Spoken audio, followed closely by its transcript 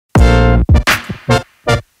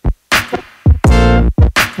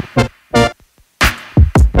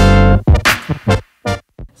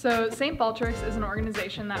So St. Baldrick's is an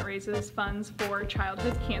organization that raises funds for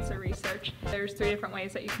childhood cancer research. There's 3 different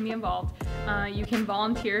ways that you can be involved. You can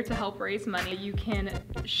volunteer to help raise money. You can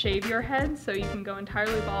shave your head, so you can go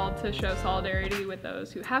entirely bald to show solidarity with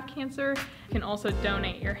those who have cancer. You can also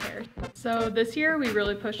donate your hair. So this year we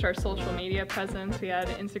really pushed our social media presence. We had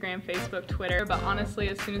Instagram, Facebook, Twitter, but honestly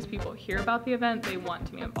as soon as people hear about the event, they want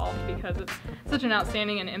to be involved because it's such an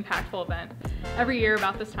outstanding and impactful event. Every year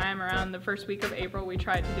about this time, around the first week of April, we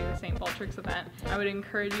try to do the St. Baldrick's event. I would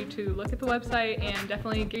encourage you to look at the website and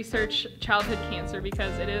definitely research childhood cancer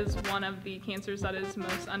because it is one of the cancers that is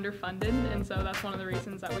most underfunded, and so that's one of the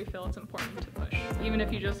reasons that we feel it's important to push. Even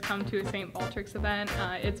if you just come to a St. Baldrick's event,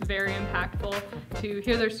 it's very impactful to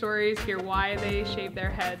hear their stories, hear why they shave their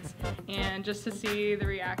heads, and just to see the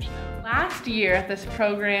reaction. Last year at this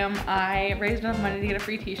program, I raised enough money to get a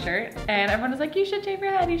free t-shirt, and everyone was like, you should shave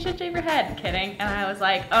your head, you should shave your head. Kidding. And I was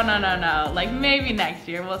like, oh no, like maybe next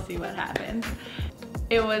year, we'll see what happens.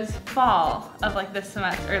 It was fall of like this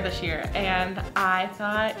semester, or this year, and I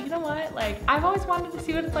thought, you know what, like I've always wanted to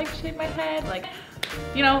see what it's like to shave my head, like,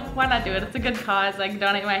 you know, why not do it? It's a good cause, like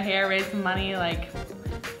donate my hair, raise some money, like,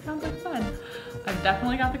 sounds like fun. I've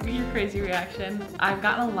definitely got the "you're crazy" reaction. I've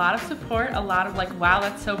gotten a lot of support, a lot of like, wow,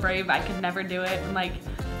 that's so brave, I could never do it, and like,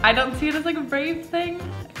 I don't see it as like a brave thing.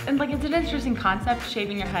 And like, it's an interesting concept,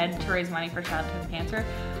 shaving your head to raise money for childhood cancer,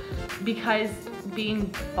 because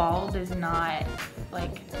being bald is not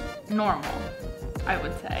like normal, I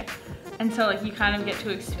would say. And so like, you kind of get to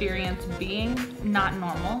experience being not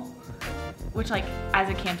normal, which like, as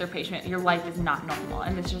a cancer patient, your life is not normal.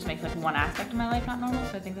 And this just makes like one aspect of my life not normal,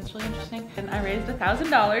 so I think that's really interesting. And I raised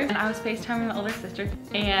 $1,000, and I was FaceTiming my older sister,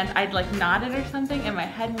 and I'd like nodded or something, and my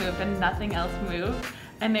head moved and nothing else moved.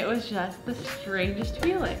 And it was just the strangest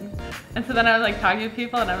feeling. And so then I was like talking to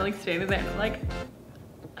people, and I was like standing there and I'm like,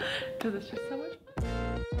 because it's just so much